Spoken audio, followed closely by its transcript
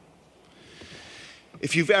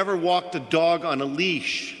If you've ever walked a dog on a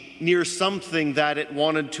leash near something that it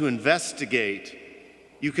wanted to investigate,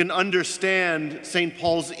 you can understand St.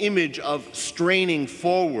 Paul's image of straining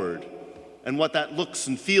forward and what that looks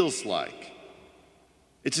and feels like.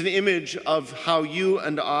 It's an image of how you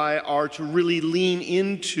and I are to really lean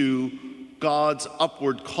into God's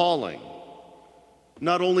upward calling.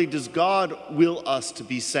 Not only does God will us to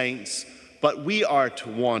be saints, but we are to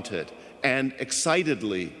want it, and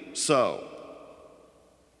excitedly so.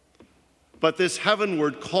 But this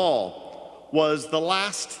heavenward call was the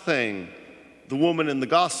last thing the woman in the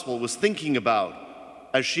gospel was thinking about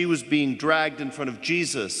as she was being dragged in front of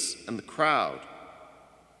Jesus and the crowd.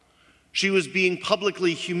 She was being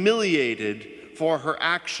publicly humiliated for her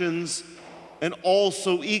actions and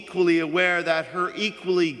also equally aware that her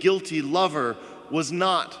equally guilty lover was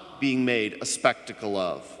not being made a spectacle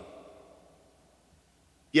of.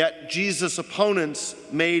 Yet Jesus' opponents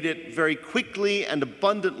made it very quickly and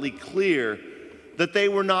abundantly clear that they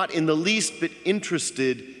were not in the least bit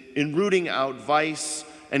interested in rooting out vice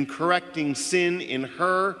and correcting sin in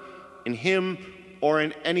her, in him, or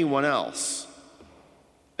in anyone else.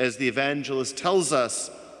 As the evangelist tells us,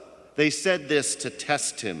 they said this to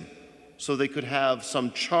test him, so they could have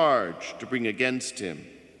some charge to bring against him.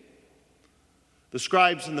 The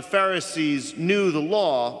scribes and the Pharisees knew the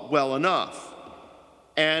law well enough,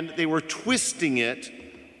 and they were twisting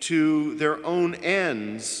it to their own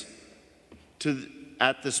ends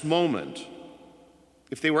at this moment.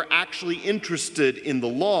 If they were actually interested in the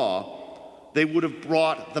law, they would have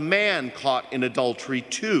brought the man caught in adultery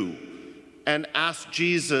too, and asked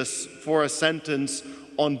Jesus for a sentence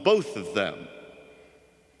on both of them.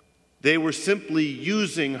 They were simply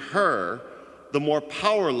using her, the more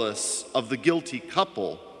powerless of the guilty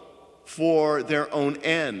couple, for their own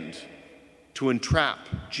end, to entrap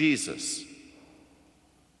Jesus.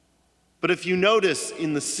 But if you notice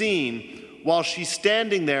in the scene, while she's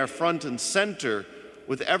standing there front and center,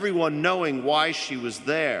 with everyone knowing why she was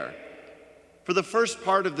there, for the first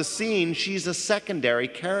part of the scene, she's a secondary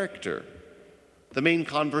character. The main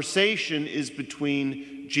conversation is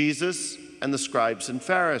between Jesus and the scribes and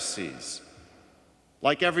Pharisees.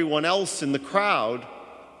 Like everyone else in the crowd,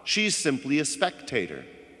 she's simply a spectator,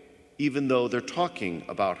 even though they're talking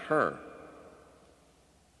about her.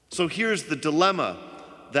 So here's the dilemma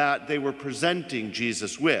that they were presenting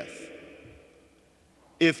Jesus with.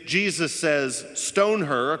 If Jesus says, "Stone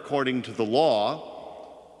her according to the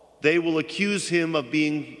law," they will accuse him of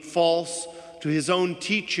being false to his own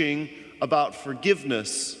teaching about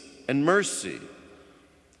forgiveness and mercy.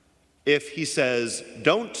 If he says,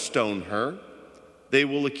 "Don't stone her," they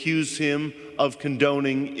will accuse him of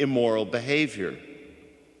condoning immoral behavior.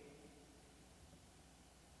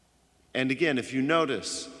 And again, if you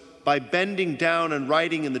notice, by bending down and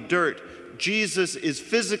writing in the dirt, Jesus is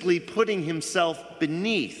physically putting himself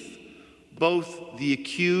beneath both the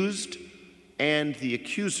accused and the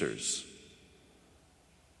accusers.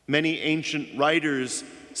 Many ancient writers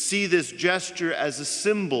see this gesture as a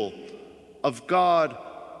symbol of God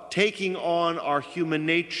taking on our human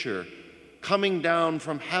nature, coming down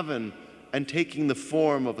from heaven and taking the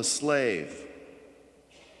form of a slave.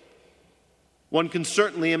 One can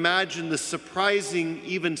certainly imagine the surprising,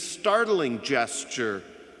 even startling gesture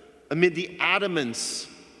amid the adamance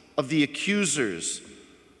of the accusers,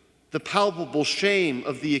 the palpable shame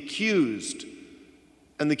of the accused,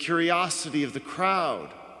 and the curiosity of the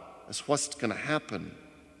crowd as what's going to happen.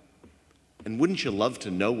 And wouldn't you love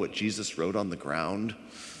to know what Jesus wrote on the ground?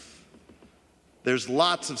 There's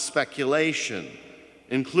lots of speculation,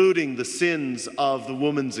 including the sins of the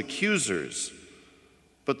woman's accusers.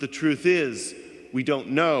 But the truth is, we don't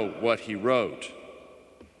know what he wrote.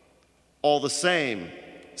 All the same,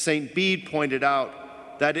 St. Bede pointed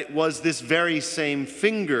out that it was this very same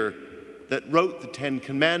finger that wrote the Ten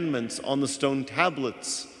Commandments on the stone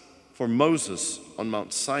tablets for Moses on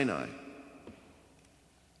Mount Sinai.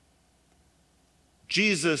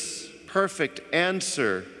 Jesus' perfect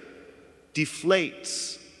answer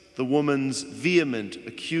deflates the woman's vehement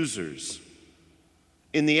accusers.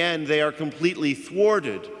 In the end, they are completely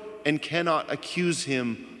thwarted and cannot accuse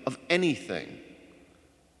him of anything.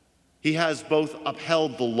 He has both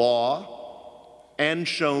upheld the law and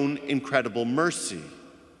shown incredible mercy.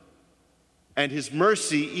 And his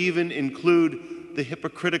mercy even include the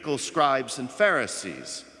hypocritical scribes and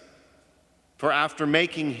Pharisees. For after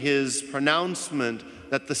making his pronouncement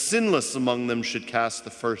that the sinless among them should cast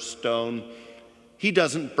the first stone, he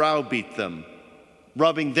doesn't browbeat them,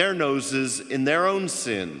 rubbing their noses in their own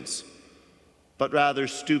sins, but rather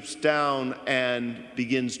stoops down and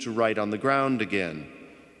begins to write on the ground again.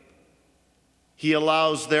 He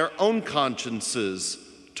allows their own consciences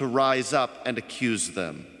to rise up and accuse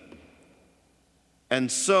them.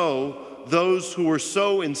 And so, those who were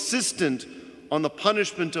so insistent on the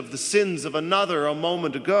punishment of the sins of another a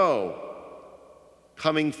moment ago,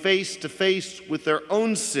 coming face to face with their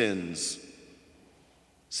own sins,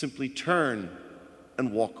 simply turn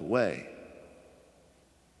and walk away.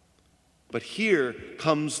 But here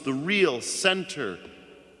comes the real center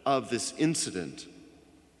of this incident.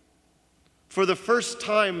 For the first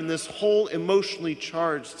time in this whole emotionally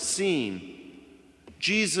charged scene,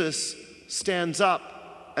 Jesus stands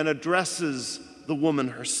up and addresses the woman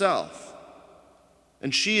herself.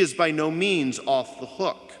 And she is by no means off the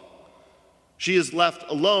hook. She is left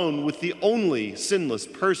alone with the only sinless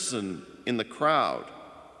person in the crowd.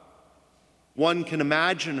 One can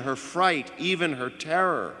imagine her fright, even her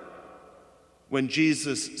terror, when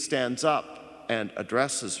Jesus stands up and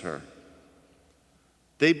addresses her.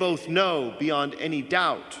 They both know beyond any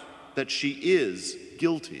doubt that she is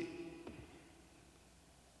guilty.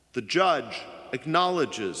 The judge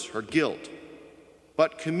acknowledges her guilt,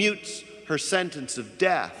 but commutes her sentence of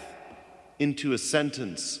death into a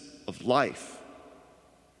sentence of life.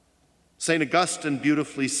 St. Augustine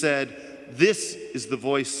beautifully said, "This is the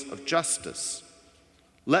voice of justice.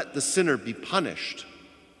 Let the sinner be punished,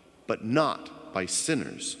 but not by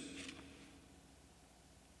sinners."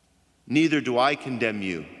 "Neither do I condemn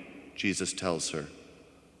you," Jesus tells her.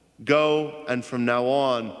 "Go, and from now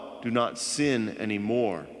on, do not sin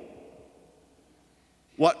anymore."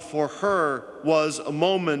 What for her was a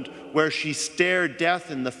moment where she stared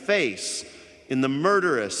death in the face in the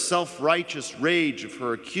murderous, self-righteous rage of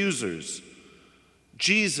her accusers,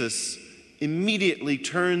 Jesus immediately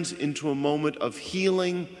turns into a moment of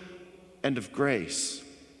healing and of grace.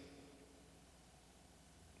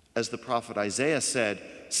 As the prophet Isaiah said,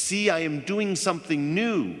 "See, I am doing something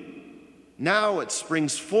new. Now it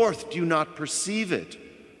springs forth. Do you not perceive it?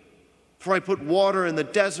 For I put water in the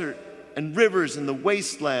desert and rivers in the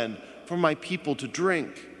wasteland for my people to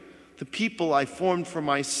drink, the people I formed for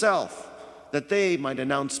myself, that they might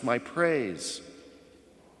announce my praise."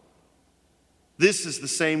 This is the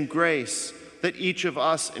same grace that each of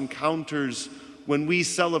us encounters when we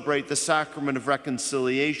celebrate the sacrament of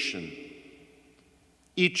reconciliation.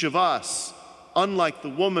 Each of us, unlike the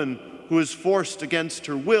woman who is forced against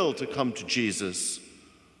her will to come to Jesus,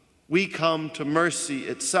 we come to mercy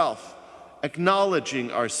itself, acknowledging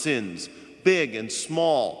our sins, big and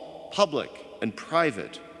small, public and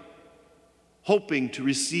private, hoping to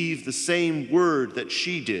receive the same word that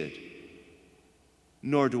she did.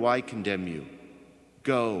 "Nor do I condemn you.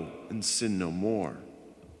 Go and sin no more."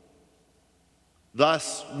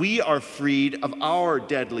 Thus, we are freed of our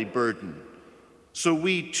deadly burden, so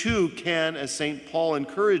we too can, as St. Paul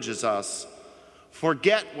encourages us,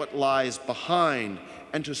 forget what lies behind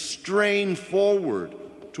and to strain forward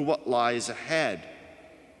to what lies ahead,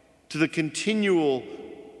 to continue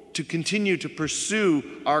to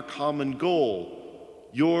pursue our common goal,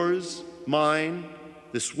 yours, mine,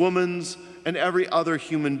 this woman's, and every other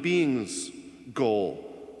human being's goal,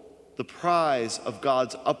 the prize of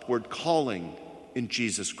God's upward calling in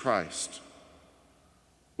Jesus Christ,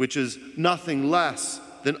 which is nothing less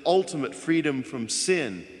than ultimate freedom from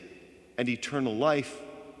sin and eternal life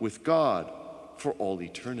with God for all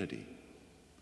eternity.